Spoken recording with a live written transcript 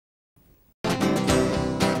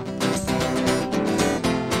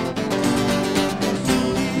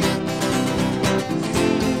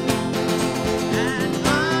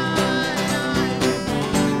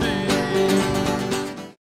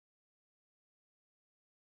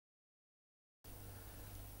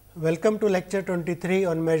Welcome to lecture 23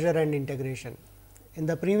 on measure and integration. In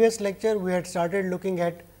the previous lecture, we had started looking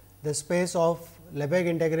at the space of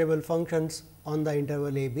Lebesgue integrable functions on the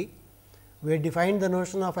interval a b. We had defined the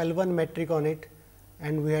notion of L1 metric on it,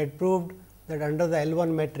 and we had proved that under the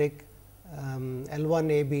L1 metric,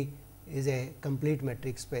 L1 a b is a complete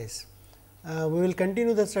metric space. We will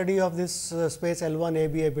continue the study of this space L1 a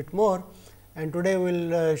b a bit more, and today we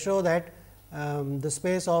will show that the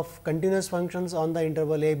space of continuous functions on the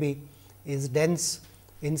interval a b is dense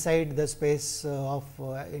inside the space of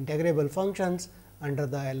integrable functions under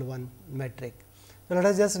the L1 metric. So, let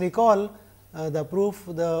us just recall the proof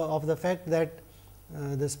of the fact that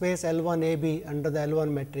the space L1 a b under the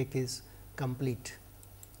L1 metric is complete.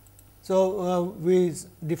 So, we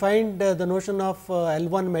defined the notion of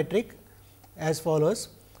L1 metric as follows.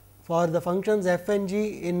 For the functions f and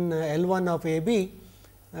g in L1 of a b,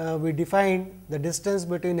 we define the distance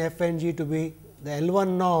between f and g to be the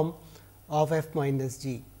L1 norm of f minus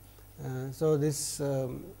g. So, this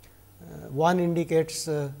 1 indicates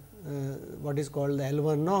what is called the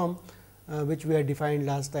L1 norm, which we had defined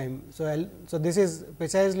last time. So, this is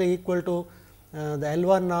precisely equal to the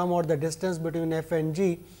L1 norm, or the distance between f and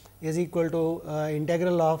g is equal to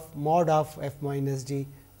integral of mod of f minus g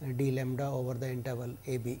d lambda over the interval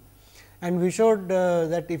a b. And we showed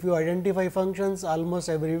that if you identify functions almost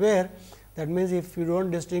everywhere, that means, if you do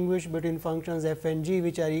not distinguish between functions f and g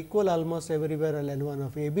which are equal almost everywhere in L1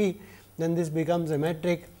 of a b, then this becomes a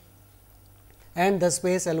metric, and the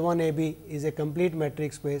space L1 a b is a complete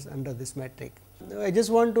metric space under this metric. I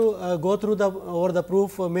just want to go through over the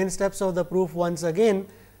proof, main steps of the proof once again,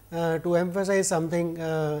 to emphasize something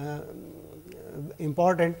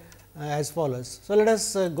important as follows. So, let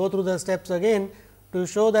us go through the steps again. To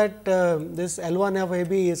show that this L1 of a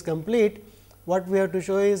b is complete, what we have to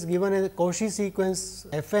show is, given a Cauchy sequence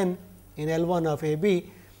f n in L1 of a b,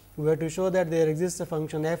 we have to show that there exists a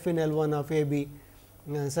function f in L1 of a b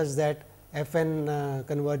such that f n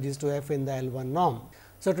converges to f in the L1 norm.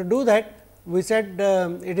 So, to do that, we said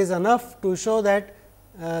it is enough to show that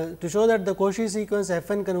the Cauchy sequence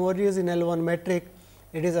f n converges in L1 metric.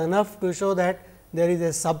 It is enough to show that there is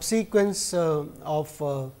a subsequence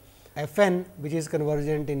of f n which is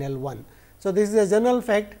convergent in L1. So, this is a general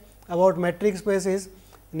fact about metric spaces,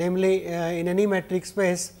 namely in any metric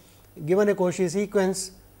space given a Cauchy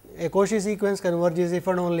sequence converges if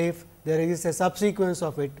and only if there exists a subsequence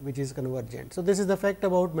of it which is convergent. So, this is the fact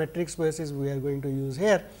about metric spaces we are going to use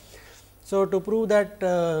here. So, to prove that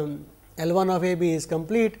L1 of a b is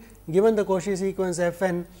complete, given the Cauchy sequence f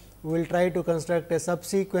n, we will try to construct a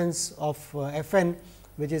subsequence of f n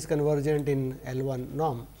which is convergent in L1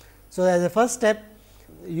 norm. So, as a first step,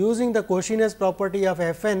 using the Cauchiness property of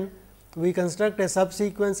f n, we construct a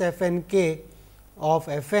subsequence f n k of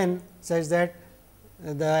f n such that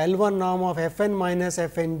the L1 norm of f n minus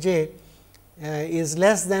f n j is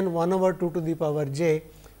less than 1 over 2 to the power j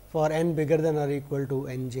for n bigger than or equal to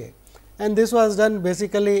n j. And this was done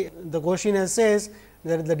basically, the Cauchiness says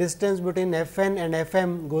that the distance between f n and f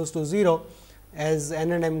m goes to 0 as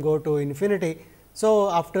n and m go to infinity. So,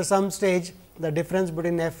 after some stage, the difference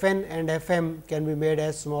between f n and f m can be made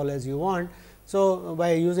as small as you want. So,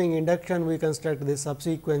 by using induction, we construct this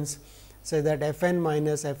subsequence, say that f n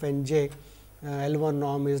minus f n j L1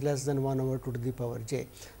 norm is less than 1 over 2 to the power j.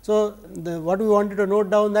 So, what we wanted to note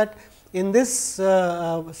down, that in this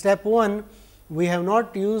step 1, we have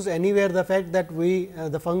not used anywhere the fact that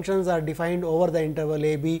the functions are defined over the interval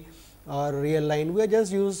a b or real line. We have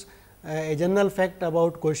just used a general fact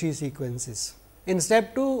about Cauchy sequences. In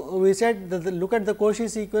step 2, we said that look at the Cauchy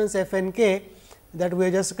sequence f n k that we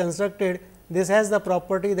have just constructed. This has the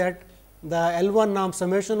property that the L1 norm,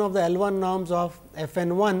 summation of the L1 norms of f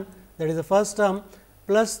n 1, that is the first term,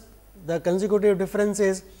 plus the consecutive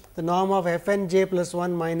differences, the norm of f n j plus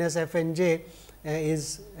 1 minus f n j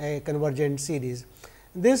is a convergent series.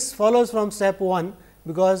 This follows from step 1,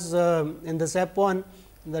 because in the step 1,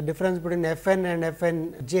 the difference between f n and f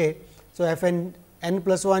n j. So, f n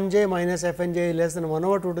plus 1 j minus f n j is less than 1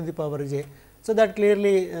 over 2 to the power j. So, that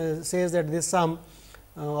clearly says that this sum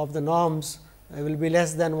of the norms will be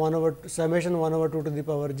less than 1 over summation 1 over 2 to the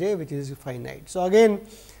power j, which is finite. So, again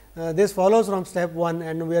this follows from step 1,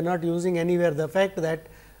 and we are not using anywhere the fact that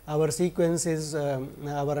our sequence is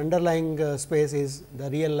our underlying space is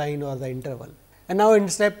the real line or the interval. And now, in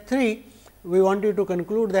step 3, we wanted to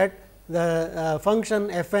conclude that the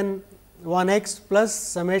function f n 1 x plus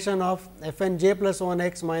summation of f n j plus 1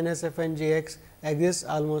 x minus f n j x exists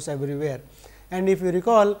almost everywhere. And if you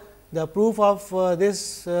recall, the proof of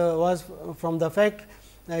this was from the fact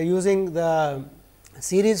using the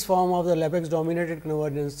series form of the Lebesgue dominated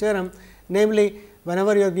convergence theorem. Namely,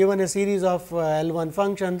 whenever you are given a series of L1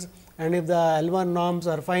 functions, and if the L1 norms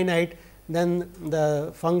are finite, then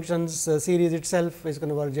the functions series itself is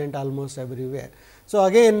convergent almost everywhere. So,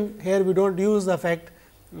 again here we do not use the fact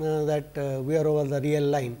that we are over the real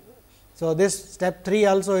line. So, this step 3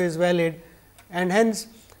 also is valid, and hence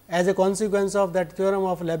as a consequence of that theorem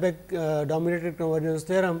of Lebesgue dominated convergence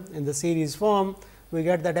theorem in the series form, we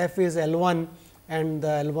get that f is L1 and the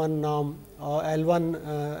L1 norm or L1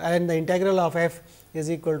 and the integral of f is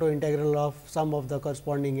equal to integral of sum of the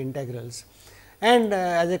corresponding integrals. And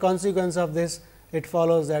as a consequence of this, it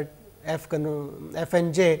follows that f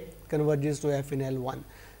and j converges to f in L1.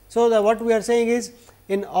 So, what we are saying is,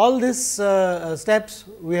 in all these steps,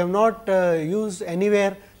 we have not used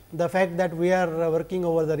anywhere the fact that we are working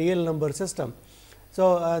over the real number system.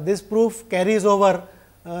 So, this proof carries over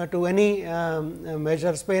to any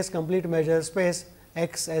measure space, complete measure space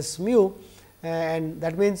x s mu, and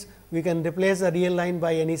that means we can replace the real line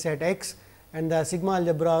by any set x, and the sigma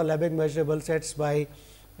algebra of Lebesgue measurable sets by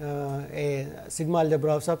a sigma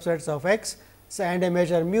algebra of subsets of x, and a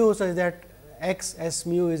measure mu such that x s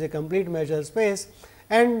mu is a complete measure space,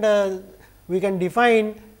 and we can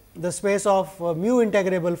define the space of mu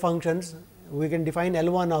integrable functions. We can define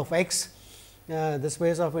L1 of x, the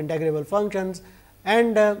space of integrable functions,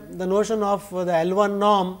 and the notion of the L1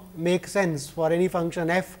 norm makes sense for any function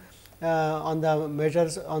f on the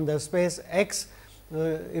measures on the space x.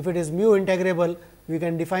 If it is mu integrable, we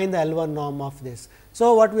can define the L1 norm of this.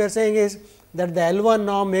 So, what we are saying is that the L1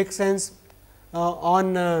 norm makes sense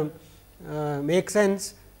makes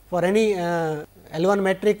sense for any L1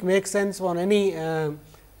 metric makes sense for any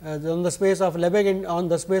on the space of Lebesgue on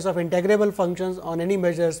the space of integrable functions on any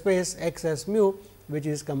measure space x s mu, which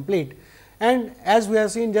is complete. And as we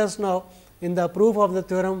have seen just now in the proof of the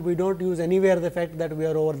theorem, we do not use anywhere the fact that we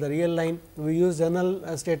are over the real line. We use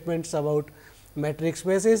general statements about metric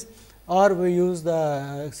spaces, or we use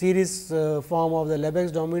the series form of the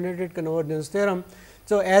Lebesgue dominated convergence theorem.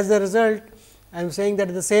 So, as a result, I am saying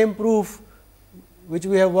that the same proof which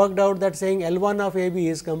we have worked out, that saying L1 of AB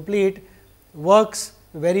is complete, works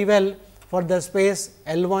very well for the space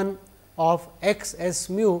L1 of x s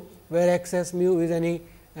mu, where x s mu is any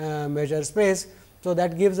measure space. So,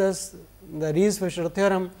 that gives us the Rees-Fisher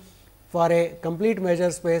theorem for a complete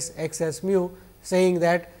measure space x s mu, saying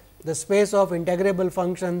that the space of integrable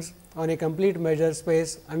functions on a complete measure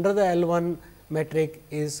space under the L1 metric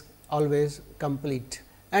is always complete.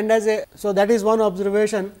 And so that is one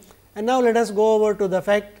observation. And now, let us go over to the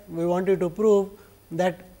fact we wanted to prove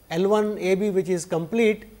that L1 AB, which is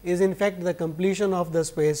complete, is in fact the completion of the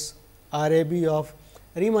space R A B of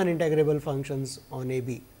Riemann integrable functions on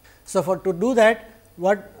AB. So, to do that,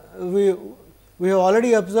 what we have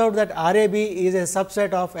already observed that R A B is a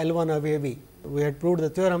subset of L1 of AB. We had proved the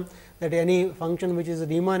theorem that any function which is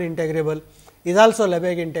Riemann integrable is also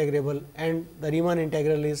Lebesgue integrable, and the Riemann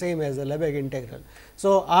integral is same as the Lebesgue integral.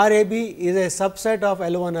 So, R A B is a subset of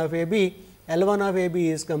L1 of AB. L1 of AB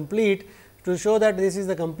is complete. To show that this is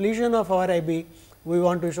the completion of R A B, we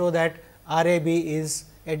want to show that R A B is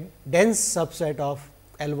a dense subset of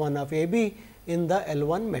L1 of AB in the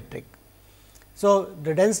L1 metric. So,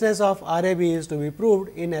 the denseness of R A B is to be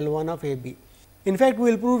proved in L1 of AB. In fact,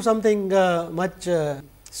 we will prove something much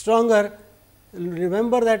stronger.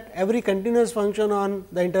 Remember that every continuous function on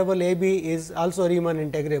the interval A B is also Riemann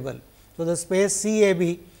integrable. So, the space C A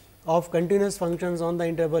B of continuous functions on the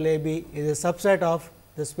interval A B is a subset of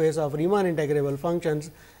the space of Riemann integrable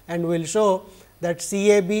functions, and we will show that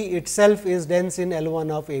C A B itself is dense in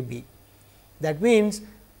L1 of A B. That means,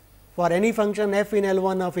 for any function f in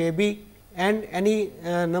L1 of A B and any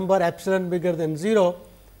number epsilon bigger than 0,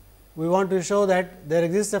 we want to show that there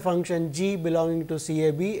exists a function g belonging to C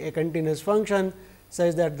A B, a continuous function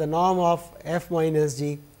such that the norm of f minus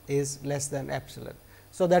g is less than epsilon.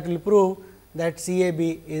 So, that will prove that C A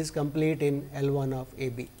B is complete in L1 of A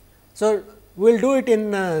B. So, we will do it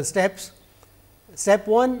in steps. Step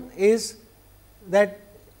 1 is that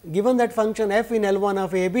given that function f in L1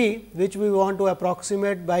 of A B, which we want to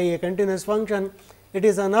approximate by a continuous function, it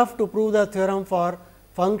is enough to prove the theorem for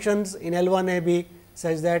functions in L1 A B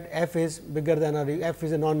such that f is bigger than or f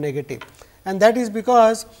is a non-negative. And that is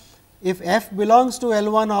because if f belongs to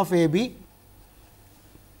L1 of A B,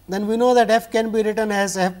 then we know that f can be written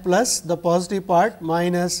as f plus the positive part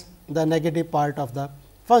minus the negative part of the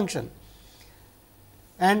function.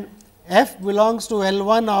 And f belongs to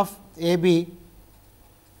L1 of A B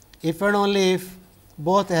if and only if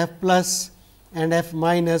both f plus and f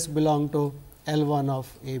minus belong to L1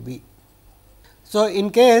 of A B. So,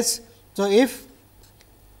 in case, so if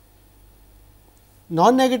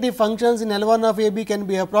non-negative functions in L1 of AB can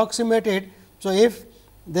be approximated. So, if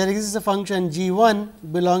there exists a function G1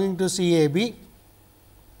 belonging to CAB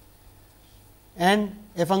and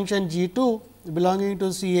a function G2 belonging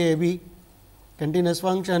to CAB, continuous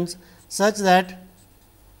functions, such that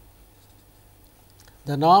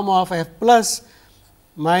the norm of f plus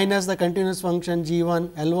minus the continuous function G1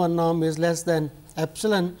 L1 norm is less than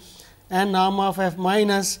epsilon, and norm of f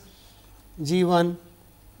minus G1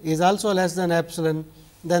 is also less than epsilon,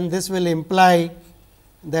 then this will imply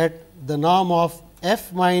that the norm of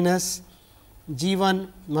f minus G1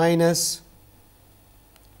 minus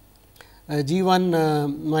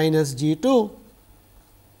minus G2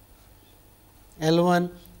 L1,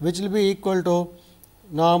 which will be equal to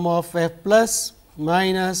norm of f plus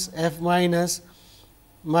minus f minus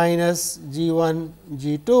minus G1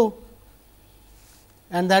 G2,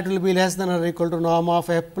 and that will be less than or equal to norm of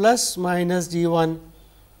f plus minus G1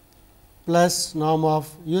 plus norm of,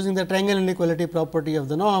 using the triangle inequality property of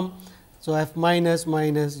the norm. So, f minus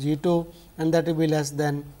minus G2, and that will be less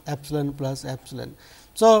than epsilon plus epsilon.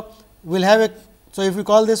 So, we will have a, so if we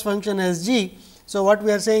call this function as g. So, what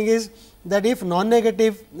we are saying is that if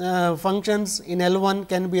non-negative functions in L1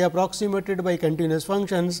 can be approximated by continuous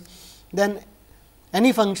functions, then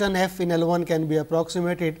any function f in L1 can be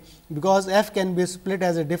approximated, because f can be split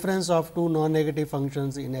as a difference of two non-negative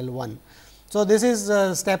functions in L1. So, this is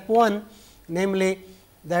step 1, namely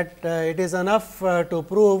that it is enough to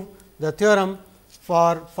prove the theorem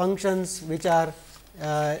for functions which are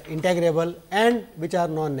integrable and which are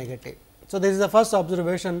non-negative. So, this is the first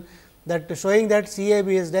observation, that showing that CAB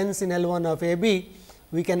is dense in L1 of AB,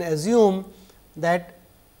 we can assume that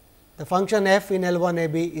the function f in L1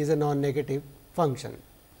 AB is a non-negative function.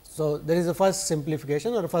 So, there is the first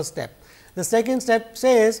simplification or first step. The second step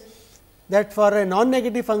says that for a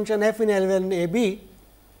non-negative function f in L1 AB,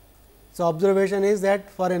 so observation is that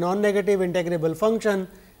for a non-negative integrable function,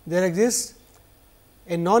 there exists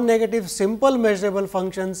a non-negative simple measurable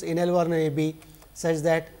functions in L1 AB, such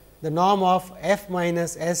that the norm of f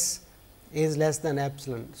minus s is less than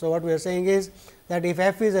epsilon. So, what we are saying is that if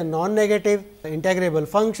f is a non-negative integrable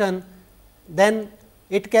function, then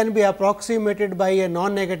it can be approximated by a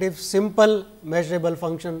non-negative simple measurable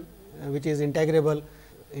function which is integrable.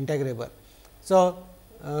 So,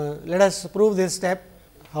 let us prove this step.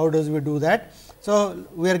 How does we do that? So,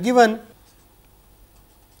 we are given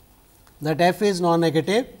that f is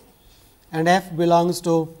non-negative and f belongs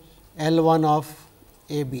to L1 of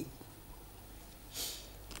AB.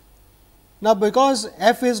 Now, because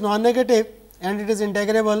f is non-negative and it is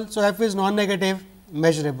integrable, so f is non-negative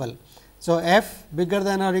measurable. So, f bigger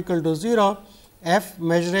than or equal to 0, f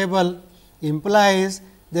measurable implies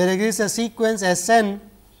there exists a sequence S n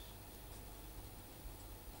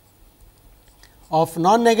of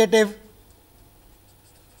non-negative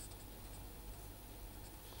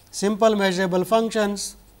simple measurable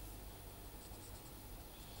functions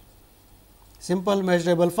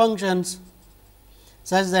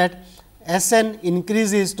such that S n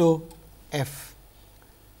increases to f.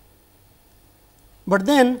 But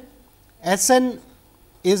then S n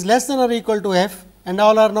is less than or equal to f and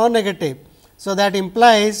all are non-negative. So, that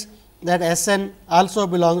implies that S n also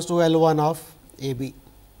belongs to L1 of AB.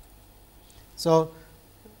 So,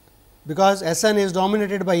 because S n is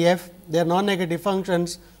dominated by f, they are non-negative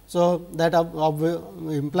functions. So, that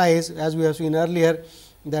implies, as we have seen earlier,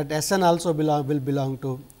 that S n also will belong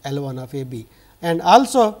to L1 of AB. And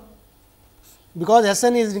also, because S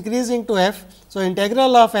n is increasing to f, so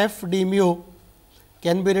integral of f d mu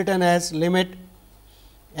can be written as limit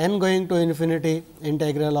n going to infinity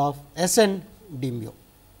integral of S n d mu,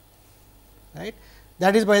 right.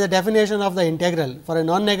 That is by the definition of the integral. For a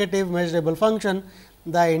non-negative measurable function,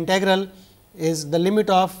 the integral is the limit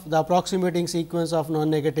of the approximating sequence of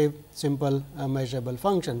non-negative simple measurable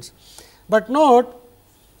functions. But note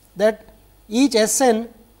that each S n,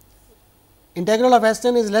 integral of S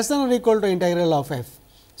n is less than or equal to integral of f.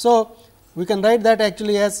 So, we can write that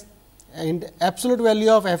actually as absolute value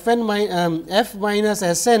of f n f minus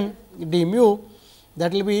S n d mu,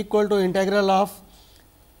 that will be equal to integral of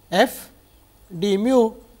f d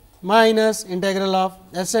mu minus integral of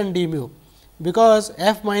S n d mu, because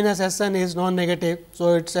f minus S n is non-negative.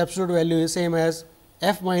 So, its absolute value is same as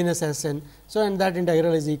f minus S n. So, and that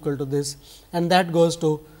integral is equal to this, and that goes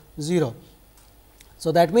to 0.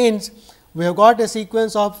 So, that means we have got a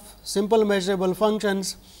sequence of simple measurable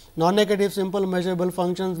functions, non-negative simple measurable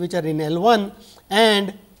functions which are in L1,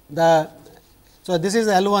 and the, so this is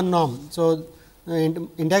the L1 norm. So,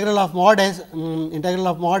 integral of mod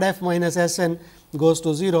f minus S n goes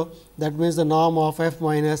to 0, that means the norm of f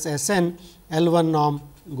minus S n L1 norm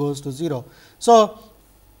goes to 0. So,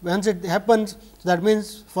 once it happens, that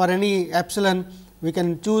means for any epsilon we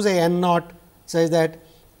can choose a n naught such that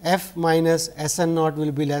f minus S n naught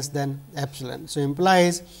will be less than epsilon. So,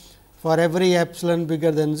 implies for every epsilon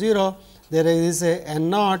bigger than 0, there is a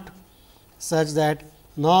n naught such that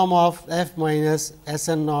norm of f minus S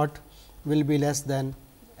n naught will be less than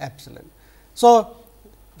epsilon. So,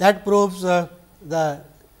 that proves the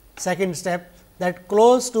second step, that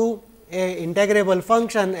close to a integrable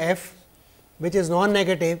function f which is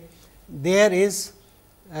non-negative, there is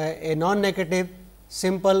a non-negative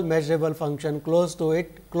simple measurable function close to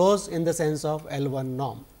it, close in the sense of L1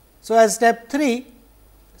 norm. So, as step 3,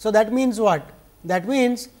 so that means what? That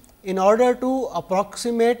means, in order to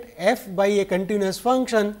approximate f by a continuous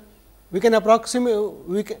function, we can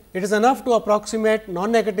approximate, it is enough to approximate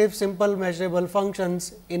non-negative simple measurable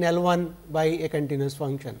functions in L1 by a continuous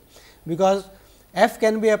function, because f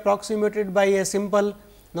can be approximated by a simple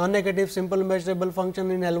non-negative simple measurable function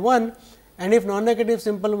in L1, and if non-negative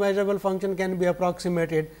simple measurable function can be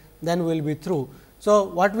approximated, then we will be through. So,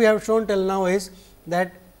 what we have shown till now is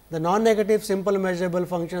that the non-negative simple measurable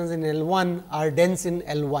functions in L1 are dense in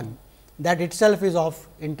L1. That itself is of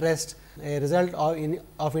interest, a result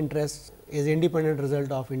of interest is independent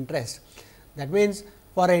result of interest. That means,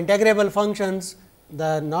 for integrable functions,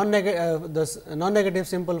 the non-negative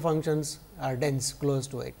simple functions are dense close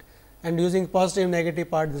to it, and using positive negative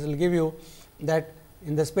part, this will give you that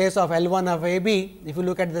in the space of L1 of A B, if you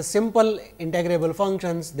look at the simple integrable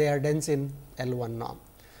functions, they are dense in L1 norm.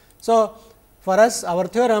 So, for us our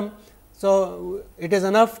theorem, so it is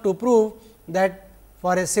enough to prove that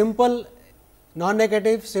for a simple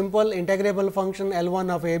non-negative simple integrable function L1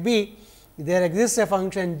 of A B, there exists a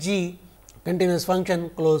function g, continuous function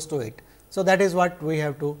close to it. So, that is what we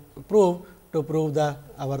have to prove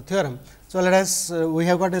our theorem. So, let us we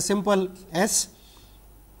have got a simple S,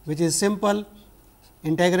 which is simple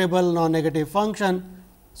integrable non-negative function.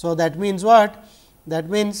 So, that means what? That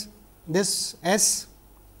means, this S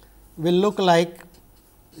will look like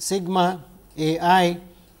sigma a I,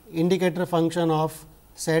 indicator function of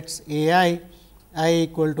sets a I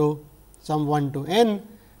equal to some 1 to n,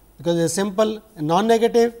 because it is simple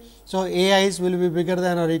non-negative. So, a i's will be bigger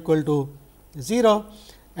than or equal to 0,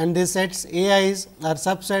 and these sets a i's are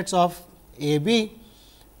subsets of a b.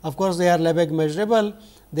 Of course, they are Lebesgue measurable,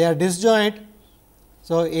 they are disjoint.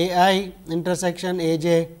 So, a I intersection a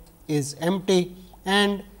j is empty,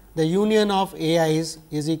 and the union of a i's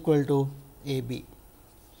is equal to a b,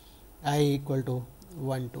 I equal to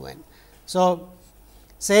 1 to n. So,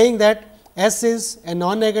 saying that S is a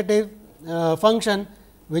non-negative function,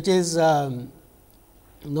 which is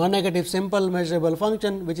non-negative simple measurable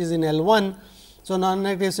function, which is in L1. So,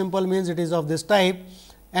 non-negative simple means it is of this type,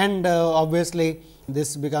 and obviously,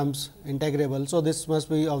 this becomes integrable. So, this must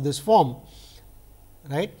be of this form,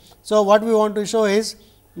 right. So, what we want to show is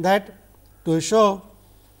that to show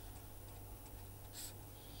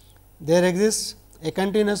there exists a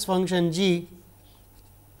continuous function g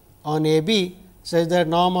on A B, such that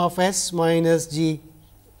norm of S minus g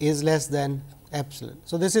is less than epsilon.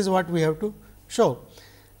 So, this is what we have to show.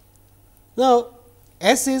 Now,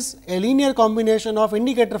 S is a linear combination of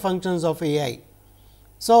indicator functions of A I.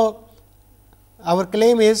 So, our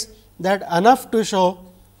claim is that enough to show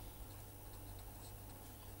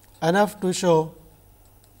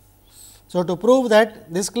So, to prove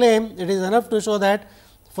that this claim, it is enough to show that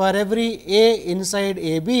for every A inside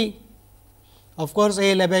A B, of course,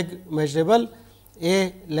 A Lebesgue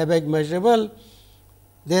measurable,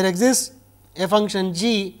 there exists a function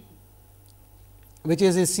g which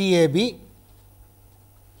is a C A B,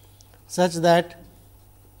 such that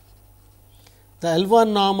the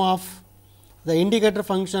L1 norm of the indicator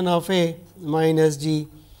function of A minus g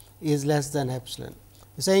is less than epsilon.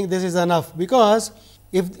 Saying this is enough, because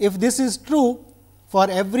if this is true for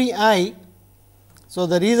every I, so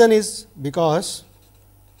the reason is because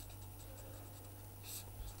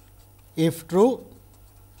if true,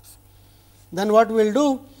 then what we will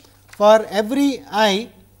do, for every I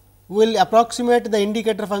will approximate the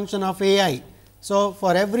indicator function of A I. So,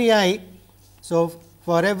 for every I,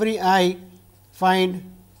 find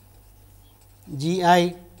g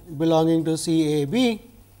I belonging to C A B,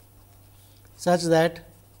 such that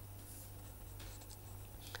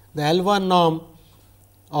the L1 norm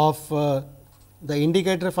of the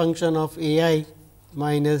indicator function of A I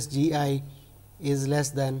minus g I is less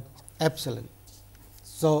than epsilon.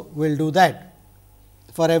 So, we will do that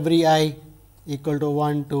for every I equal to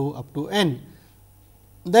 1 to up to n.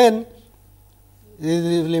 Then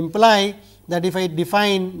it will imply that if I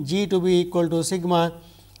define g to be equal to sigma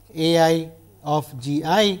A I of g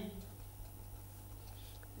I,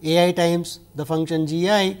 a I times the function g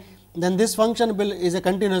I, then this function is a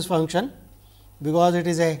continuous function, because it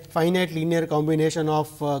is a finite linear combination of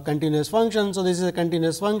continuous functions. So, this is a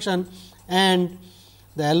continuous function, and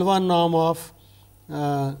the L1 norm of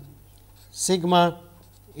sigma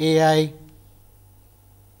a I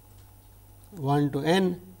 1 to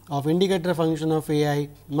n of indicator function of a I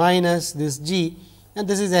minus this g, and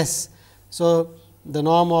this is s. So, the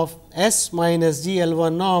norm of s minus g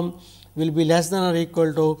L1 norm will be less than or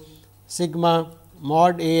equal to sigma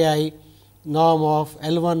mod a I norm of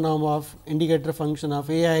L1 norm of indicator function of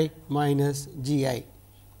a I minus g I.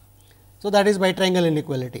 So, that is by triangle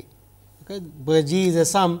inequality, okay, where g is a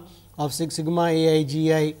sum of sigma a I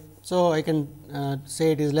g I. So, I can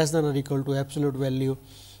say it is less than or equal to absolute value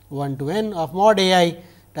 1 to n of mod a I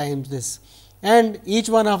times this, and each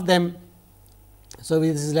one of them. So,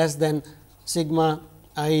 this is less than sigma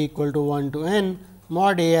I equal to 1 to n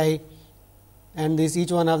mod a I, and this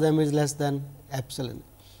each one of them is less than epsilon.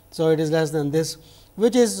 So, it is less than this,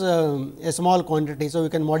 which is a small quantity. So, we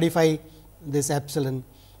can modify this epsilon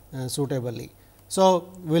suitably. So,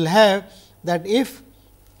 we will have that if,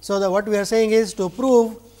 so what we are saying is to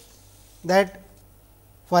prove that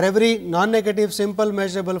for every non-negative simple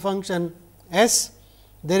measurable function S,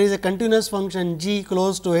 there is a continuous function g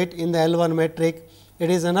close to it in the L1 metric. It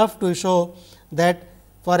is enough to show that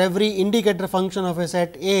for every indicator function of a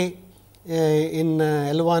set A in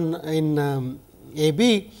L1 in A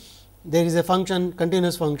B, there is a function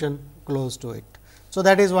continuous function close to it. So,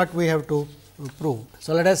 that is what we have to prove.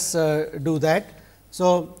 So, let us do that.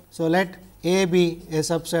 So, let A be a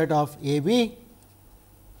subset of A B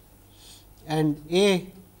and A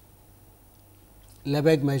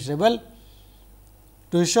Lebesgue measurable.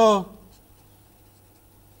 To show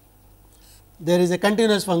there is a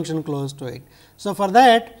continuous function close to it. So, for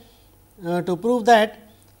that to prove that,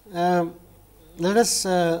 let us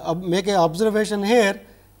make an observation here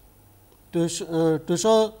to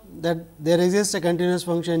show that there exists a continuous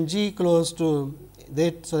function g close to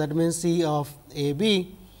that. So, that means C of A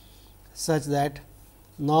B such that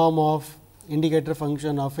norm of indicator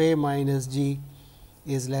function of A minus g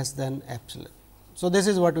is less than epsilon. So, this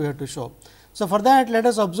is what we have to show. So, for that let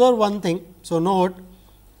us observe one thing. So, note,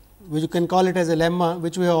 which you can call it as a lemma,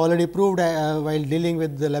 which we have already proved while dealing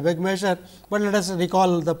with the Lebesgue measure, but let us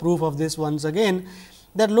recall the proof of this once again,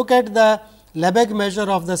 that look at the Lebesgue measure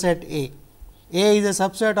of the set A. A is a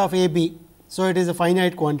subset of A B. So, it is a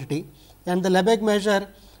finite quantity, and the Lebesgue measure,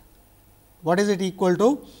 what is it equal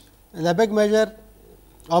to? Lebesgue measure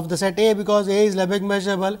of the set A, because A is Lebesgue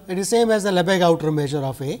measurable, it is same as the Lebesgue outer measure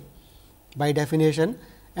of A by definition,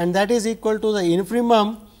 and that is equal to the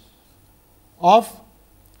infimum of,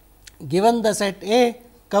 given the set A,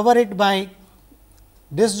 cover it by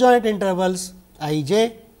disjoint intervals I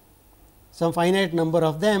j, some finite number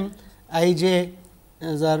of them, I j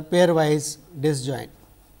are pairwise disjoint,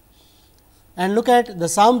 and look at the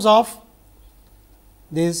sums of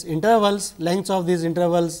these intervals, lengths of these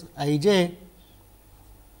intervals I j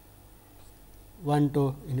 1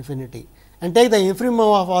 to infinity, and take the infimum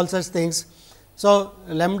of all such things. So,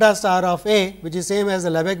 lambda star of A, which is same as the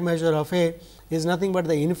Lebesgue measure of A, is nothing but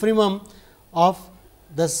the infimum of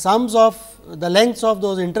the sums of the lengths of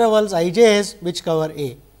those intervals I j's which cover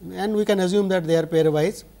A, and we can assume that they are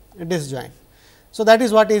pairwise disjoint. So, that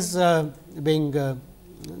is what is being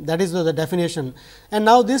that is the definition, and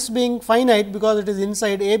now this being finite because it is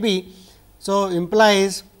inside A B. So,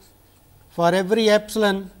 implies for every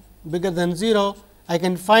epsilon bigger than 0, I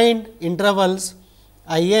can find intervals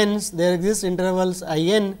I n's, there exist intervals I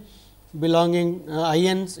n belonging I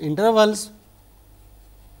n's intervals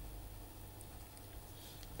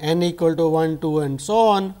n equal to 1, 2 and so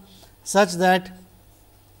on, such that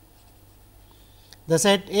the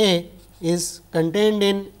set A is contained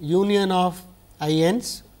in union of I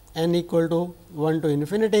n's n equal to 1 to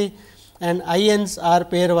infinity, and I n's are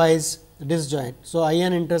pairwise disjoint. So, I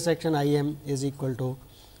n intersection I m is equal to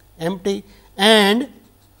empty, and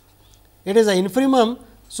it is a infimum.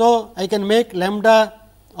 So, I can make lambda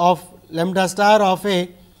star of A,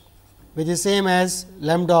 which is same as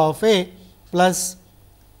lambda of A plus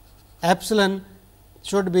epsilon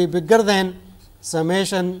should be bigger than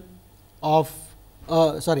summation of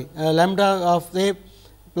lambda of A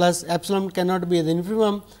plus epsilon cannot be the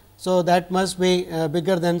infimum. So, that must be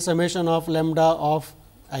bigger than summation of lambda of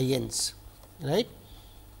I n's, right.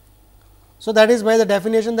 So, that is by the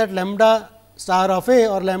definition that lambda star of A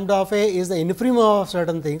or lambda of A is the infimum of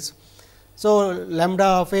certain things. So, lambda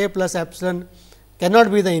of A plus epsilon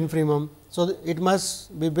cannot be the infimum. So, it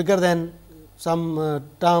must be bigger than some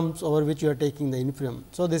terms over which you are taking the infimum.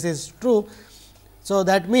 So, this is true. So,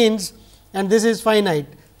 that means, and this is finite.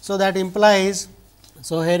 So, that implies,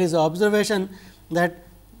 so here is the observation that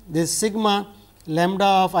this sigma lambda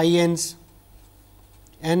of I n's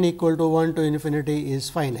n equal to 1 to infinity is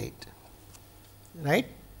finite, right,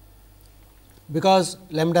 because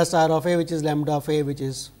lambda star of A, which is lambda of A, which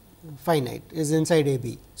is finite, is inside A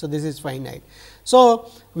B. So, this is finite. So,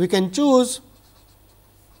 we can choose.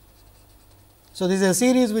 So, this is a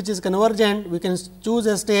series which is convergent. We can choose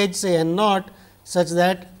a stage, say n naught, such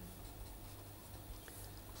that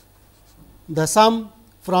the sum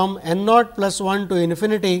from n naught plus 1 to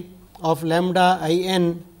infinity of lambda I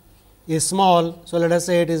n is small. So, let us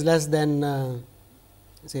say it is less than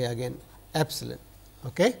say again epsilon.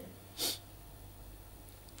 Okay.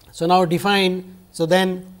 So, now define. So,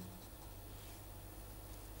 then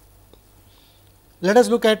let us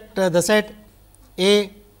look at the set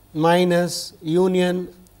A minus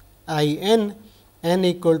union I n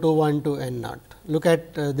equal to 1 to n naught. Look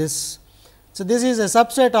at this. So, this is a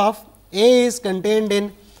subset of A is contained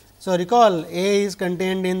in. So, recall A is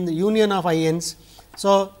contained in the union of I n's.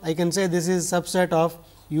 So, I can say this is subset of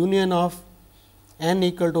union of n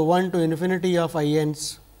equal to 1 to infinity of I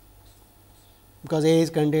n's, because A is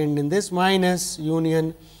contained in this, minus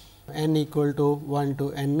union n equal to 1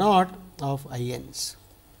 to n naught of I n's.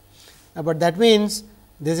 But that means,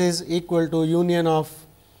 this is equal to union of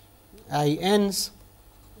I n's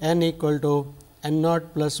n equal to n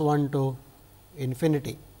naught plus 1 to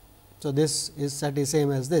infinity. So, this is set is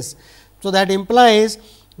same as this. So, that implies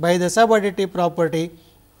by the subadditive property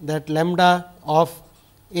that lambda of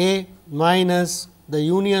A minus the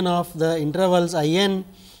union of the intervals I n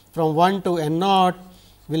from 1 to n naught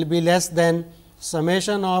will be less than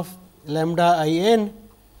summation of lambda I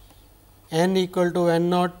n equal to n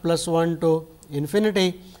naught plus 1 to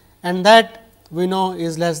infinity, and that we know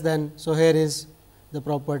is less than. So, here is the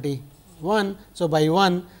property 1. So, by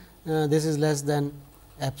 1 this is less than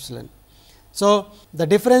epsilon. So, the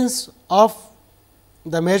difference of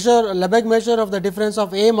the measure Lebesgue measure of the difference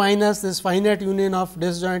of A minus this finite union of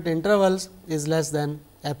disjoint intervals is less than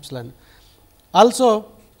epsilon.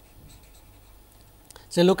 Also,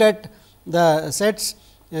 so look at the sets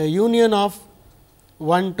union of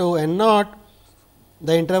 1 to n naught,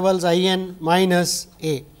 the intervals I n minus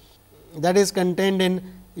A, that is contained in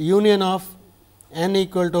union of n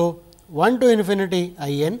equal to 1 to infinity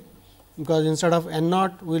I n, because instead of n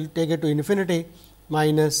naught we will take it to infinity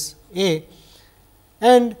minus A,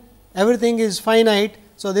 and everything is finite.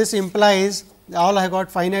 So, this implies all I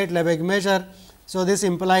got finite Lebesgue measure. So, this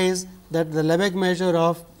implies that the Lebesgue measure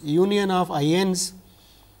of union of I n's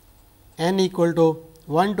n equal to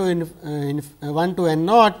 1 to n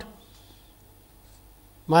naught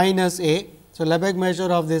minus A. So, Lebesgue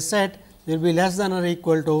measure of this set will be less than or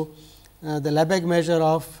equal to the Lebesgue measure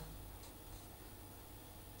of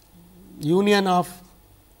union of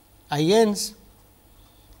I n's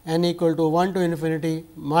n equal to 1 to infinity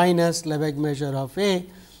minus Lebesgue measure of A,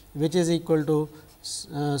 which is equal to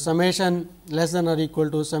summation less than or equal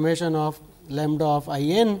to summation of lambda of I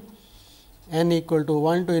n equal to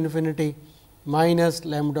 1 to infinity minus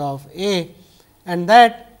lambda of A, and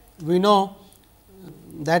that we know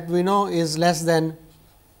is less than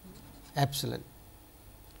epsilon.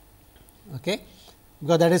 Okay.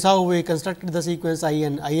 Because that is how we constructed the sequence I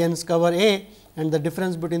n's cover A, and the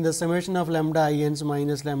difference between the summation of lambda I n's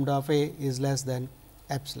minus lambda of A is less than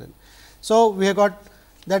epsilon. So, we have got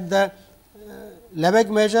that the Lebesgue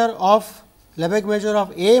measure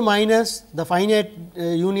of A minus the finite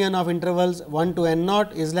union of intervals 1 to n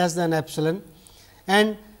naught is less than epsilon,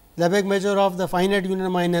 and Lebesgue measure of the finite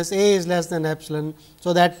union minus A is less than epsilon.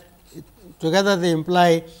 So, that together they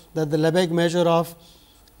imply that the Lebesgue measure of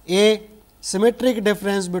A symmetric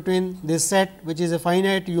difference between this set, which is a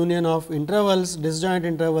finite union of intervals disjoint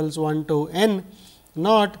intervals 1 to n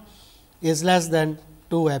naught, is less than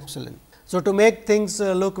 2 epsilon. So, to make things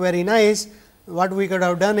look very nice, what we could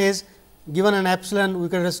have done is, given an epsilon, we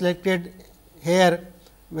could have selected here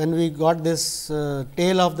when we got this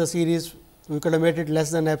tail of the series, we could have made it less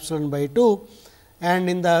than epsilon by 2, and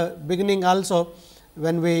in the beginning also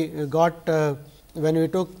when we got when we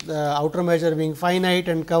took the outer measure being finite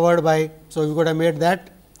and covered by. So, we could have made that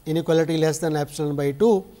inequality less than epsilon by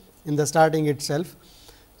 2 in the starting itself.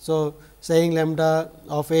 So, saying lambda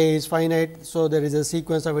of A is finite. So, there is a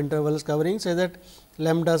sequence of intervals covering, say that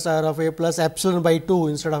lambda star of A plus epsilon by 2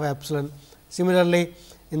 instead of epsilon. Similarly,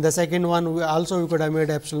 in the second one we could have made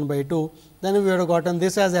epsilon by 2, then we would have gotten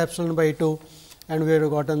this as epsilon by 2, and we would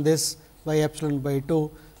have gotten this by epsilon by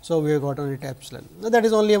 2. So, we have gotten it epsilon. Now, that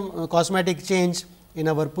is only a cosmetic change in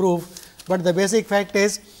our proof, but the basic fact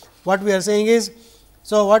is what we are saying is.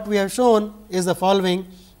 So, what we have shown is the following,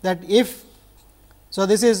 that if So,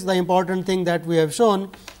 this is the important thing that we have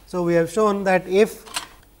shown. So, we have shown that if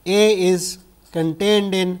A is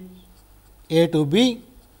contained in A to B,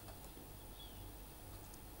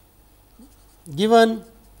 given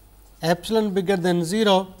epsilon bigger than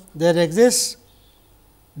 0, there exists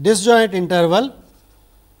disjoint interval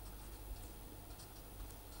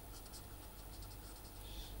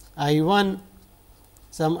I 1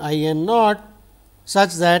 some I n naught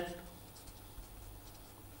such that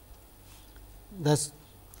the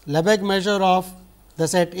Lebesgue measure of the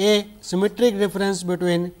set A symmetric difference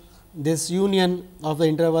between this union of the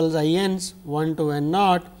intervals I n's 1 to n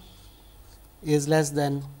naught is less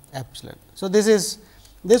than epsilon. So, this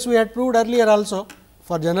we had proved earlier also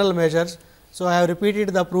for general measures. So, I have repeated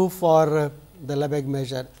the proof for the Lebesgue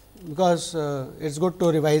measure, because it is good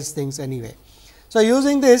to revise things anyway. So,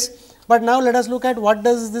 using this, but now let us look at what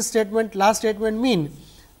does this statement last statement mean.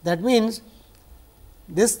 That means,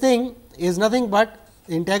 this thing is nothing but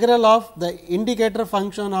integral of the indicator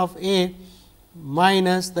function of A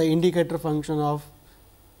minus the indicator function of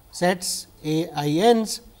sets A I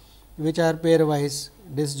n's, which are pairwise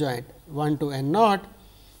disjoint 1 to n naught,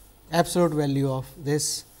 absolute value of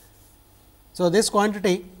this. So, this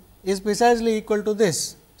quantity is precisely equal to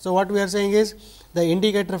this. So, what we are saying is the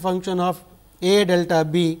indicator function of A delta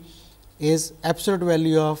B is absolute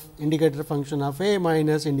value of indicator function of A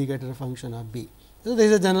minus indicator function of B. So,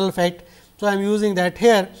 this is a general fact. So, I am using that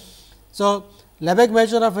here. So, Lebesgue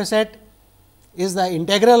measure of a set is the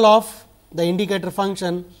integral of the indicator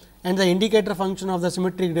function, and the indicator function of the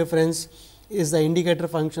symmetric difference is the indicator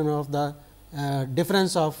function of the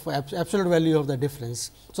difference of absolute value of the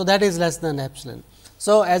difference. So, that is less than epsilon.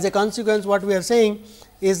 So, as a consequence, what we are saying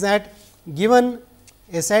is that given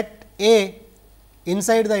a set A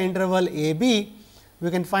inside the interval A B,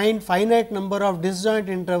 we can find finite number of disjoint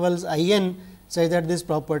intervals I n such that this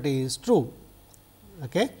property is true.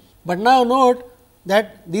 Okay. But now, note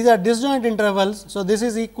that these are disjoint intervals. So, this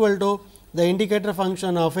is equal to the indicator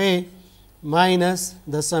function of A minus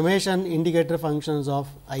the summation indicator functions of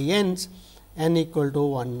I n's n equal to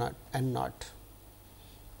 1 naught n naught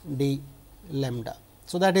d lambda.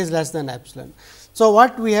 So, that is less than epsilon. So,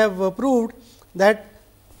 what we have proved that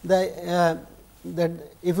that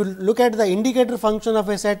if you look at the indicator function of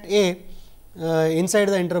a set A inside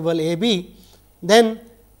the interval A B, then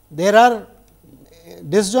there are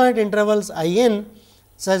disjoint intervals I n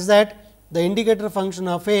such that the indicator function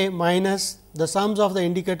of A minus the sums of the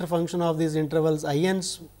indicator function of these intervals I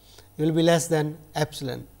n's will be less than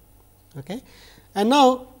epsilon. Okay. And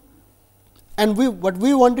now, what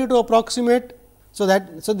we wanted to approximate, so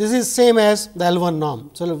this is same as the L 1 norm.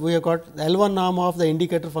 So, we have got the L 1 norm of the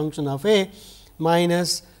indicator function of A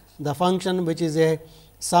minus the function which is a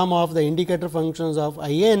sum of the indicator functions of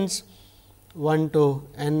I n's 1 to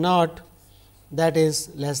n naught, that is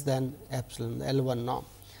less than epsilon, the L 1 norm.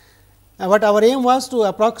 But our aim was to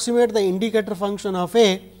approximate the indicator function of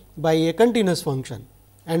A by a continuous function,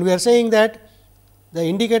 and we are saying that the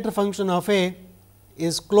indicator function of A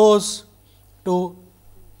is close to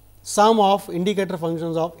sum of indicator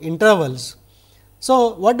functions of intervals.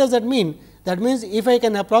 So, what does that mean? That means, if I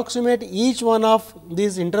can approximate each one of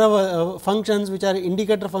these interval functions which are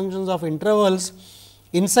indicator functions of intervals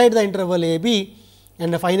inside the interval A B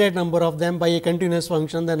and a finite number of them by a continuous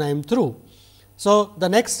function, then I am through. So, the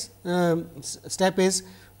next step is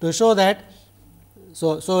to show that.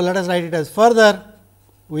 So, let us write it as further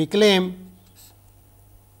we claim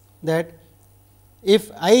that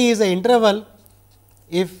if I is an interval,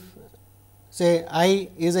 if say I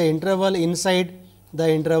is an interval inside the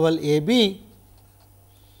interval A B,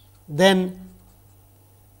 then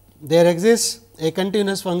there exists a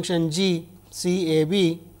continuous function g C A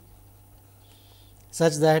B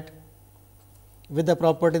such that with the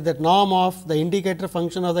property that norm of the indicator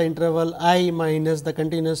function of the interval I minus the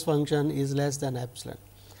continuous function is less than epsilon.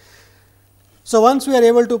 So, once we are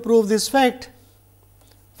able to prove this fact,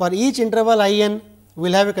 for each interval I n we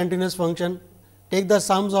will have a continuous function, take the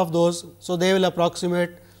sums of those. So, they will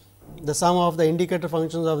approximate the sum of the indicator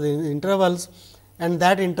functions of the intervals, and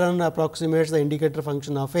that in turn approximates the indicator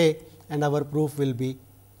function of A, and our proof will be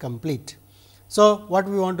complete. So, what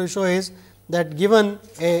we want to show is that given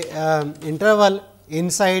a interval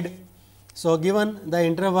inside, so given the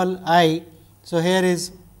interval I, so here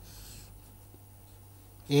is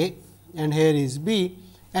A and here is B,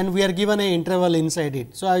 and we are given a interval inside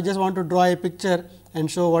it. So, I just want to draw a picture and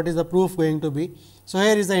show what is the proof going to be. So,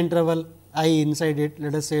 here is the interval I inside it,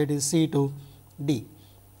 let us say it is C to D.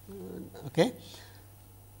 Okay.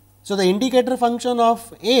 So, the indicator function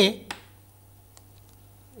of A,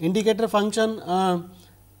 indicator function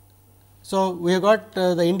So, we have got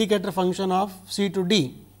the indicator function of C to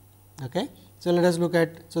D. Okay. So, let us look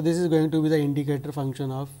at, so this is going to be the indicator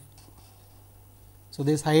function of, so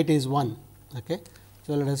this height is 1. Okay.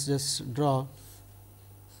 So, let us just draw,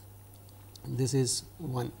 this is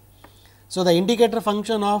 1. So, the indicator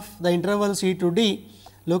function of the interval C to D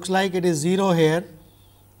looks like it is 0 here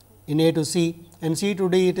in A to C, and C to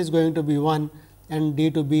D it is going to be 1, and D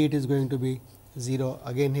to B it is going to be 0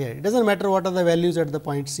 again here. It does not matter what are the values at the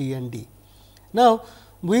point C and D. Now,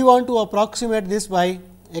 we want to approximate this by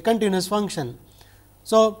a continuous function.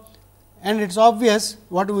 So, and it is obvious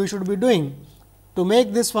what we should be doing to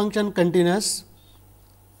make this function continuous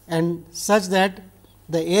and such that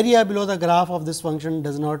the area below the graph of this function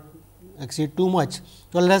does not exceed too much.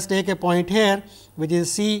 So, let us take a point here which is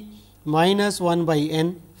C minus 1 by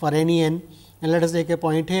n for any n, and let us take a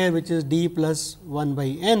point here which is D plus 1 by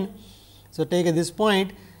n. So, take this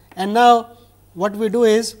point, and now what we do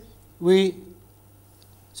is we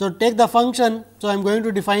take the function. So, I am going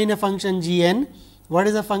to define a function g n. What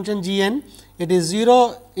is the function g n? It is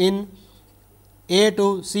 0 in A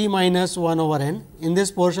to C minus 1 over n. In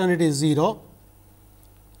this portion it is 0,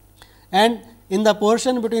 and in the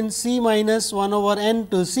portion between C minus 1 over n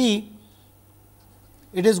to C,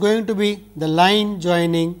 it is going to be the line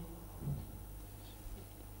joining.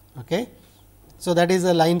 Okay. So, that is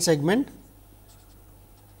a line segment.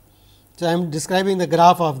 So, I am describing the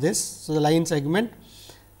graph of this. So, the line segment,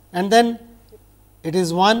 and then it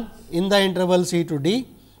is 1 in the interval C to D.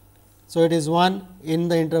 So, it is 1 in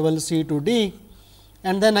the interval C to D,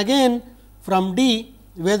 and then again from D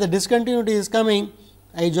where the discontinuity is coming,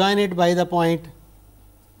 I join it by the point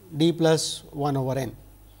D plus 1 over n.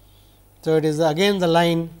 So, it is again the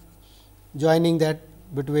line joining that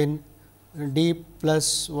between D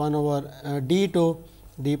plus 1 over D to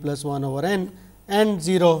D plus 1 over n and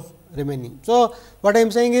 0 remaining. So, what I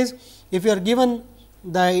am saying is, if you are given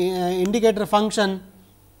the indicator function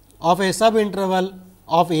of a sub interval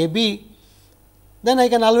of a b, then I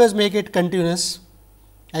can always make it continuous.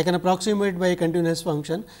 I can approximate by a continuous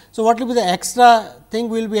function. So, what will be the extra thing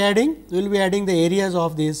we will be adding? We will be adding the areas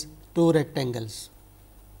of these two rectangles.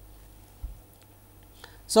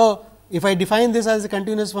 So, if I define this as a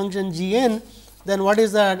continuous function g n, then what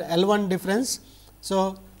is the L1 difference?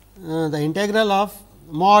 So, the integral of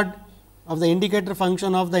mod of the indicator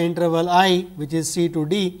function of the interval I, which is C to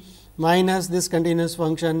D, minus this continuous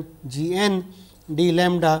function g n d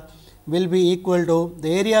lambda will be equal to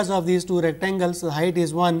the areas of these two rectangles. The height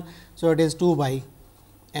is 1. So, it is 2 by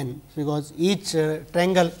n, because each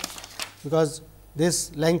triangle, because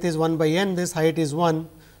this length is 1 by n, this height is 1.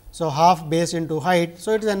 So, half base into height.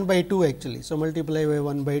 So, it is n by 2 actually. So, multiply by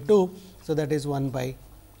 1 by 2. So, that is 1 by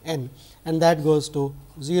n, and that goes to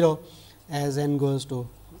 0 as n goes to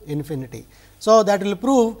infinity. So, that will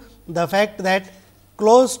prove the fact that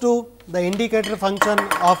close to the indicator function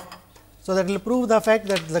of, so that will prove the fact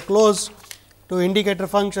that the close to indicator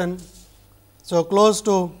function. So, close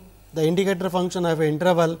to the indicator function of an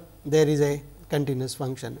interval, there is a continuous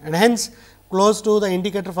function, and hence close to the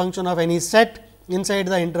indicator function of any set inside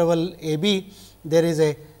the interval a b, there is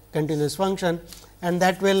a continuous function, and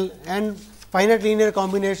that will, and finite linear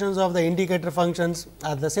combinations of the indicator functions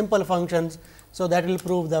are the simple functions. So, that will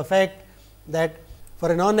prove the fact that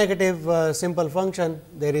for a non-negative simple function,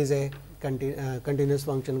 there is a continuous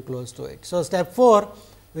function close to it. So, step 4,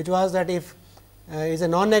 which was that if is a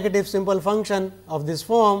non-negative simple function of this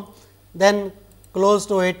form, then close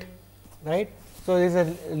to it, right. So, it is a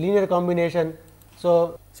linear combination.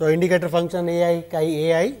 So, indicator function a I chi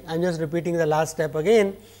a I, I am just repeating the last step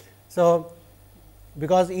again. So,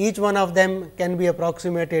 because each one of them can be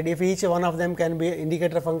approximated, if each one of them can be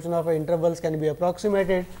indicator function of intervals can be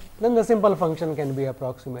approximated, then the simple function can be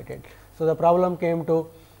approximated. So, the problem came to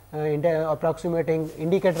approximating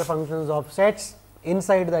indicator functions of sets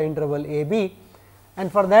inside the interval a b,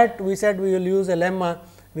 and for that we said we will use a lemma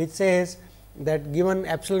which says that given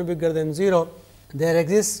epsilon bigger than 0, there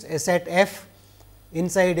exists a set f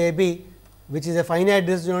inside a b, which is a finite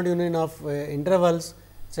disjoint union of intervals,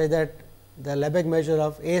 say that the Lebesgue measure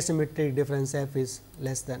of asymmetric difference f is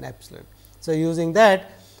less than epsilon. So, using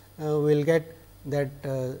that we will get that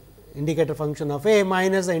indicator function of a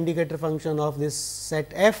minus the indicator function of this set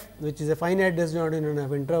f, which is a finite disjoint union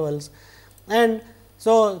of intervals, and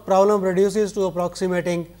so problem reduces to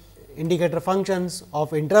approximating indicator functions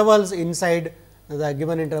of intervals inside the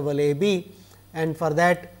given interval a b, and for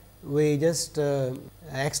that we just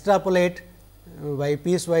extrapolate by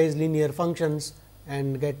piecewise linear functions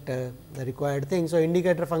and get the required thing. So,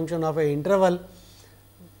 indicator function of an interval,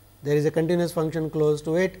 there is a continuous function close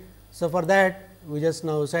to it. So, for that we just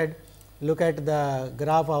now said look at the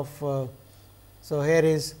graph of so here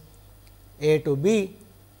is A to B.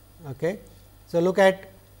 Okay. So, look at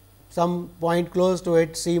some point close to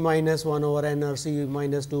it c minus 1 over n or c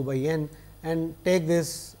minus 2 by n, and take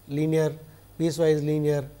this linear piecewise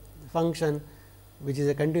linear function which is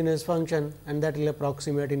a continuous function, and that will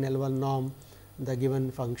approximate in L1 norm the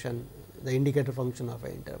given function, the indicator function of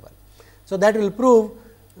an interval. So, that will prove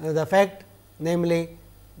the fact, namely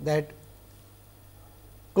that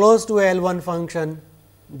close to a L1 function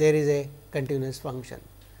there is a continuous function.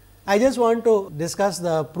 I just want to discuss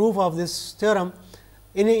the proof of this theorem.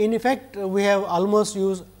 In effect, we have almost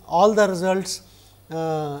used all the results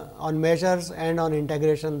on measures and on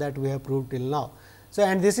integration that we have proved till now. So,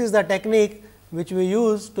 and this is the technique which we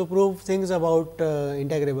use to prove things about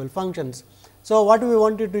integrable functions. So, what we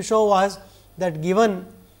wanted to show was that given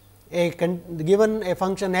a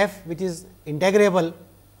function f which is integrable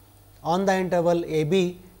on the interval a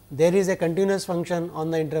b, there is a continuous function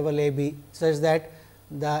on the interval a b such that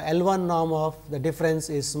the L1 norm of the difference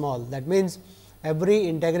is small. That means, every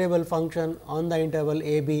integrable function on the interval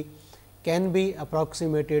a b can be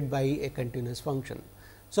approximated by a continuous function.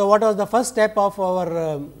 So, what was the first step of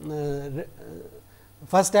our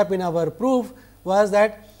first step in our proof was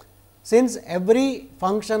that since every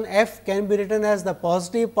function f can be written as the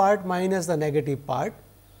positive part minus the negative part,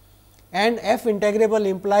 and f integrable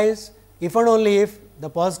implies if and only if the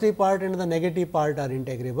positive part and the negative part are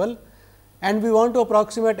integrable, and we want to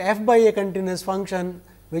approximate f by a continuous function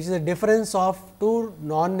which is the difference of two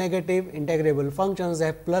non-negative integrable functions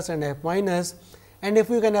f plus and f minus, and if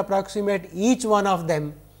we can approximate each one of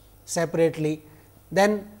them separately,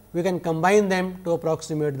 then we can combine them to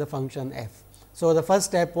approximate the function f. So, the first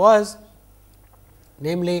step was,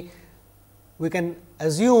 namely we can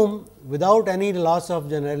assume without any loss of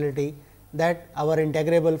generality that our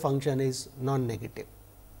integrable function is non-negative,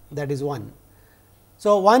 that is one.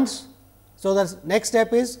 So, the next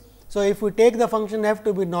step is, so if we take the function f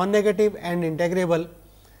to be non-negative and integrable,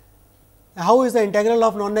 how is the integral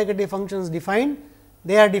of non-negative functions defined?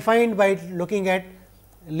 They are defined by looking at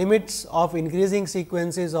limits of increasing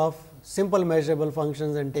sequences of simple measurable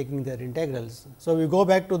functions and taking their integrals. So, we go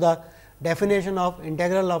back to the definition of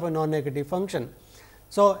integral of a non-negative function.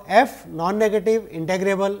 So, f non-negative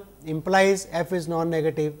integrable implies f is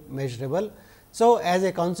non-negative measurable. So, as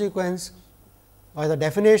a consequence or the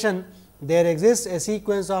definition, there exists a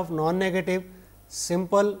sequence of non-negative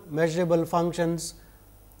simple measurable functions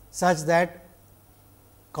such that,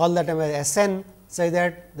 call that as S n, such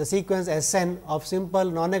that the sequence S n of simple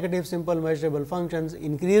non-negative simple measurable functions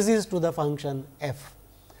increases to the function f.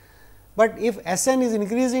 But if S n is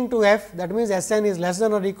increasing to f, that means S n is less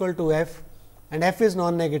than or equal to f and f is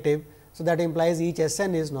non-negative. So, that implies each S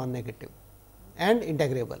n is non-negative and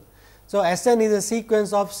integrable. So, S n is a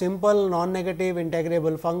sequence of simple non-negative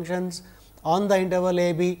integrable functions on the interval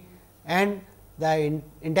a b, and the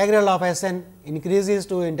integral of S n increases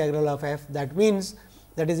to integral of f. That means,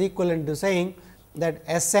 that is equivalent to saying that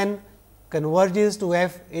S n converges to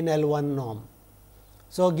f in L1 norm.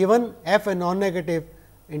 So, given f a non-negative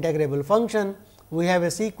integrable function, we have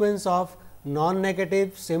a sequence of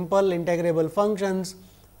non-negative simple integrable functions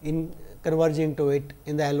in converging to it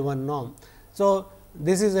in the L1 norm. So,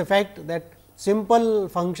 this is a fact that simple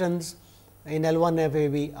functions in L1 f a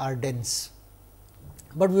b are dense,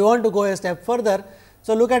 but we want to go a step further.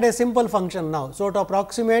 So, look at a simple function now. So, to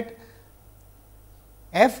approximate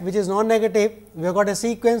f which is non-negative, we have got a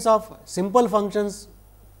sequence of simple functions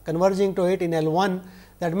converging to it in L1.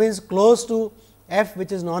 That means, close to f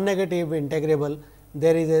which is non-negative integrable,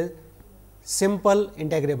 there is a simple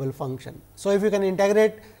integrable function. So, if we can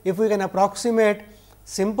integrate, if we can approximate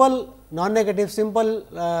simple non-negative simple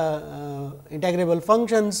integrable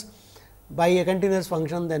functions by a continuous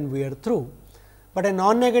function, then we are through. But a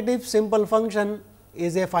non-negative simple function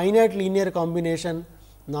is a finite linear combination,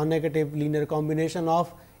 non-negative linear combination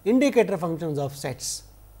of indicator functions of sets.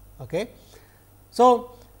 Okay.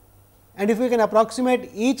 So, and if we can approximate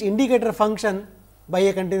each indicator function by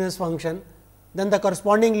a continuous function, then the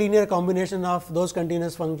corresponding linear combination of those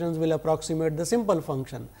continuous functions will approximate the simple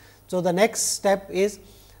function. So, the next step is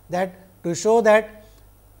that to show that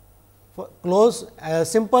close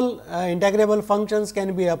simple integrable functions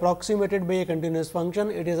can be approximated by a continuous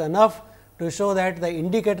function, it is enough to show that the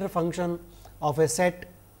indicator function of a set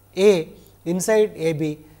A inside A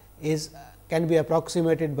B is can be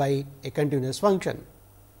approximated by a continuous function.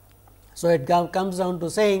 So, it comes down to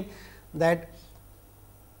saying that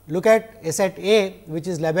look at a set A which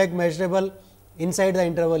is Lebesgue measurable inside the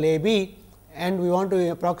interval A B, and we want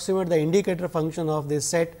to approximate the indicator function of this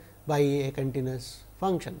set by a continuous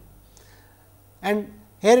function. And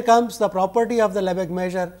here comes the property of the Lebesgue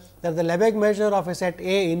measure, that the Lebesgue measure of a set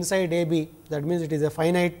A inside A B, that means it is a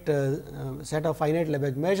finite set of finite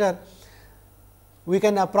Lebesgue measure. We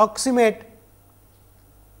can approximate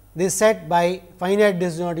this set by finite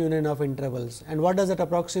disjoint union of intervals. And what does that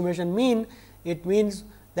approximation mean? It means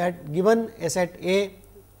that given a set A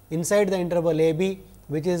inside the interval A B,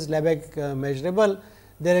 which is Lebesgue measurable,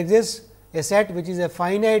 there exists a set which is a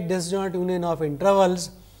finite disjoint union of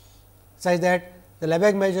intervals, such that the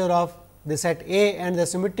Lebesgue measure of the set A and the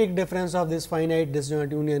symmetric difference of this finite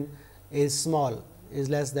disjoint union is small, is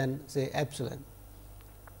less than say epsilon.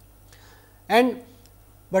 And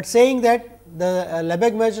but saying that the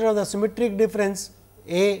Lebesgue measure of the symmetric difference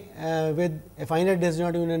A with a finite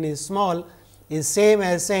disjoint union is small is same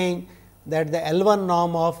as saying that the L1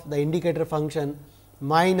 norm of the indicator function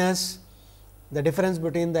minus the difference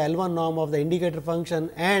between the L1 norm of the indicator function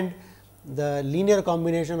and the linear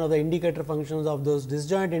combination of the indicator functions of those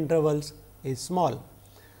disjoint intervals is small.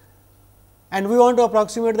 And we want to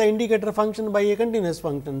approximate the indicator function by a continuous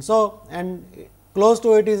function. So, and close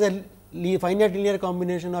to it is a finite linear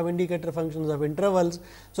combination of indicator functions of intervals.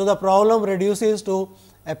 So, the problem reduces to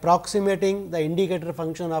approximating the indicator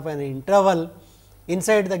function of an interval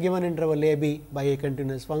inside the given interval A B by a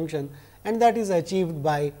continuous function, and that is achieved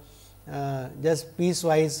by just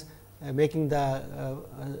piecewise making the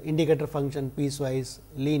indicator function piecewise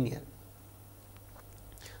linear.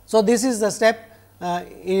 So, this is the step.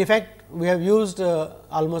 In effect, we have used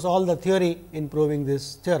almost all the theory in proving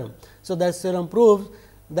this theorem. So, that theorem proves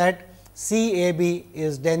that C A B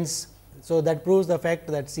is dense. So, that proves the fact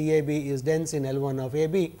that C A B is dense in L 1 of A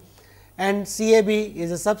B, and C A B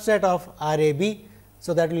is a subset of R A B.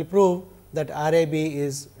 So, that will prove that R A B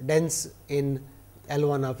is dense in L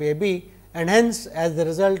 1 of A B, and hence as the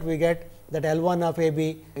result we get that L 1 of A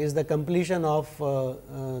B is the completion of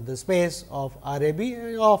the space of R A B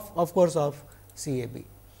and of course, of C A B.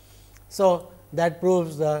 So, that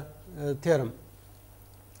proves the theorem.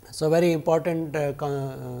 So, very important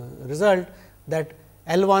result that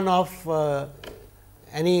L 1 of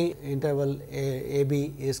any interval A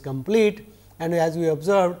B is complete, and as we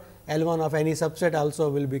observed L 1 of any subset also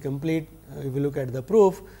will be complete if you look at the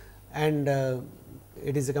proof, and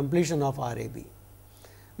it is a completion of R A B.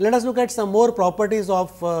 Let us look at some more properties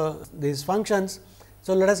of these functions.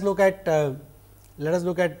 So, let us look at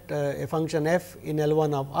a function f in L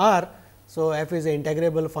 1 of R. So, f is an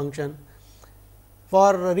integrable function.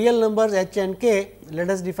 For real numbers h and k, let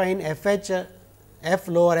us define f h f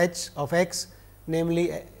lower h of x,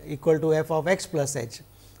 namely equal to f of x plus h.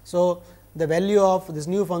 So, the value of this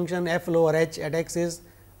new function f lower h at x is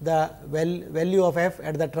the value of f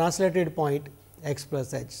at the translated point x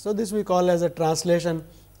plus h. So, this we call as a translation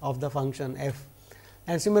of the function f.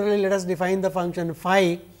 And similarly, let us define the function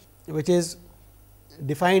phi, which is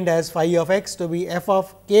defined as phi of x to be f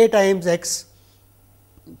of k times x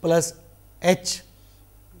plus h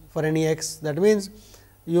for any x. That means,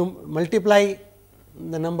 you multiply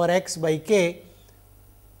the number x by k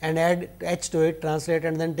and add h to it, translate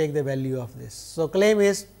and then take the value of this. So, claim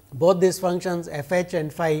is both these functions f h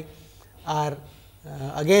and phi are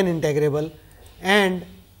again integrable, and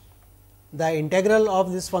the integral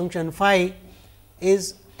of this function phi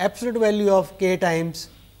is absolute value of k times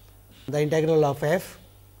the integral of f,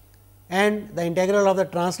 and the integral of the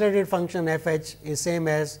translated function f h is same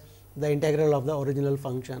as the integral of the original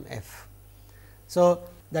function f. So,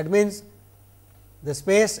 that means, the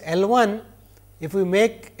space L 1, if we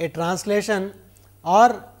make a translation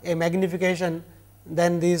or a magnification,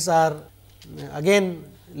 then these are again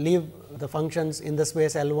leave the functions in the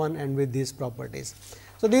space L 1 and with these properties.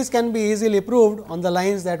 So, these can be easily proved on the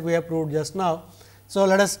lines that we have proved just now. So,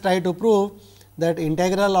 let us try to prove that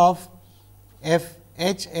integral of f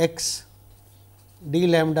h x d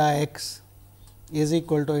lambda x is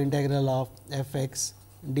equal to integral of f x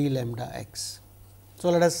d lambda x. So,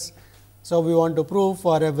 let us we want to prove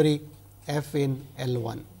for every f in L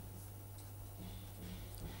 1.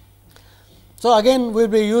 So, again we will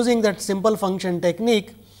be using that simple function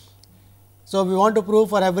technique. So, we want to prove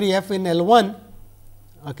for every f in L 1.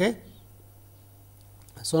 Okay.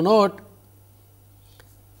 So, note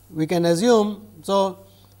we can assume. So,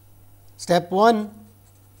 step 1,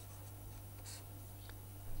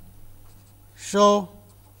 show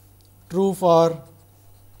true for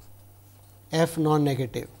f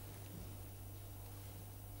non-negative.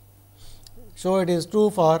 So, it is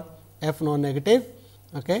true for f non-negative,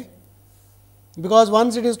 okay. Because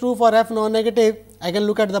once it is true for f non-negative, I can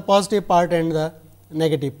look at the positive part and the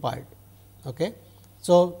negative part. Okay.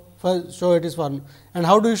 So, first show it is for, and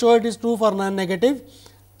how do you show it is true for non-negative?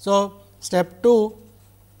 So, step 2,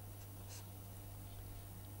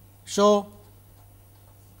 show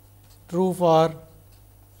true for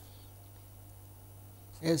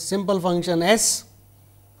a simple function S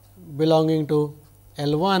belonging to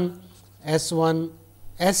L1 S1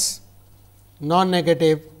 S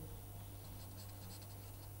non-negative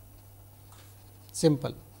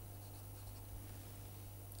simple,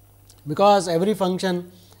 because every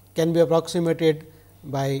function can be approximated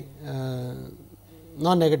by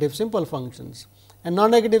non-negative simple functions, and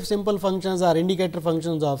non-negative simple functions are indicator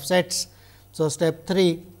functions of sets. So, step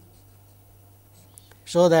 3,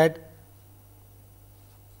 show that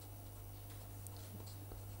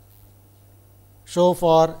show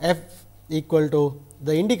for f equal to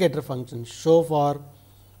the indicator function, show for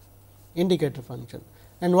indicator function.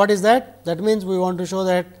 And what is that? That means we want to show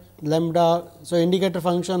that lambda. So, indicator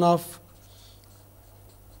function of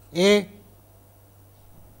a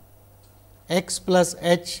x plus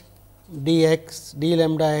h dx d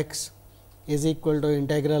lambda x is equal to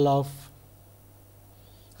integral of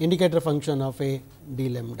indicator function of a d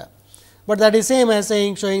lambda. But that is same as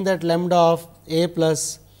saying showing that lambda of a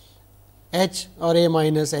plus h or a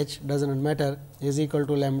minus h does not matter is equal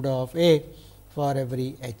to lambda of a for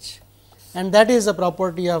every h, and that is a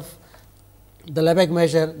property of the Lebesgue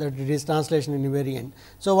measure, that it is translation invariant.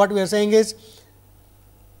 So, what we are saying is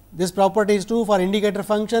this property is true for indicator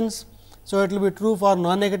functions. So, it will be true for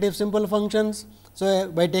non-negative simple functions. So,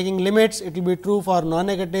 by taking limits it will be true for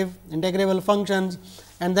non-negative integrable functions,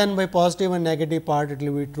 and then by positive and negative part it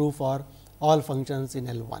will be true for all functions in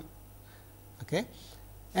L1. Okay.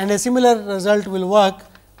 And a similar result will work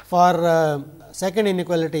for second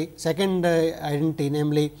inequality, second identity,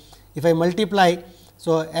 namely if I multiply.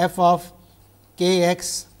 So, f of k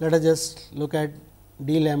x, let us just look at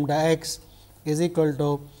d lambda x is equal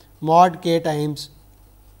to mod k times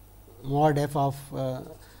mod f of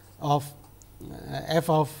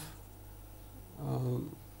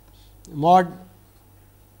mod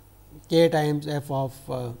k times f of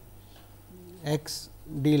x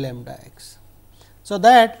d lambda x. So,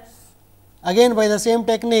 that again by the same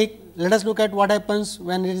technique, let us look at what happens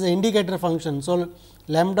when it is an indicator function. So,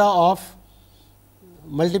 lambda of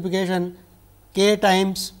multiplication k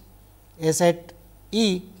times a set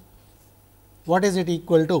E, what is it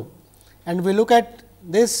equal to? And we look at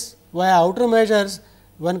this via outer measures,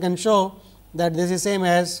 one can show that this is same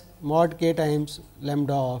as mod k times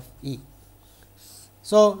lambda of E.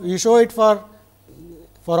 So, you show it for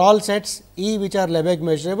all sets E which are Lebesgue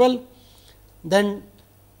measurable, then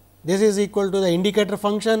this is equal to the indicator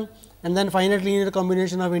function, and then finite linear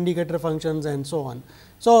combination of indicator functions and so on.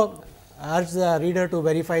 So, I urge the reader to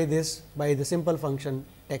verify this by the simple function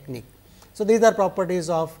technique. So, these are properties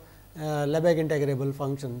of Lebesgue integrable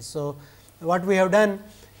functions. So, what we have done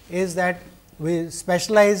is that we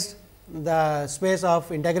specialized the space of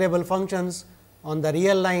integrable functions on the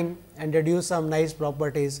real line and deduced some nice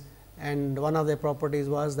properties, and one of the properties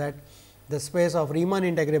was that the space of Riemann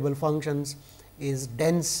integrable functions is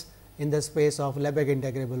dense in the space of Lebesgue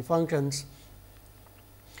integrable functions.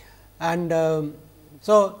 And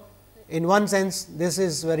so, in one sense this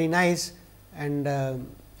is very nice, and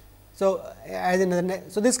so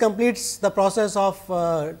this completes the process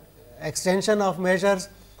of extension of measures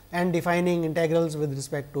and defining integrals with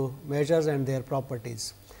respect to measures and their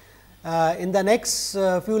properties. In the next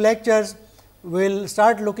few lectures, we will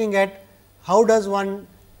start looking at how does one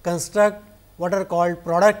construct what are called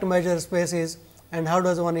product measure spaces, and how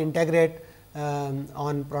does one integrate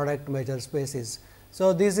on product measure spaces.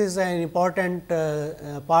 So, this is an important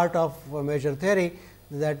part of measure theory,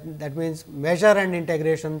 that means measure and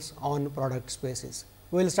integrations on product spaces.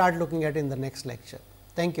 We will start looking at in the next lecture.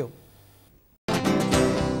 Thank you.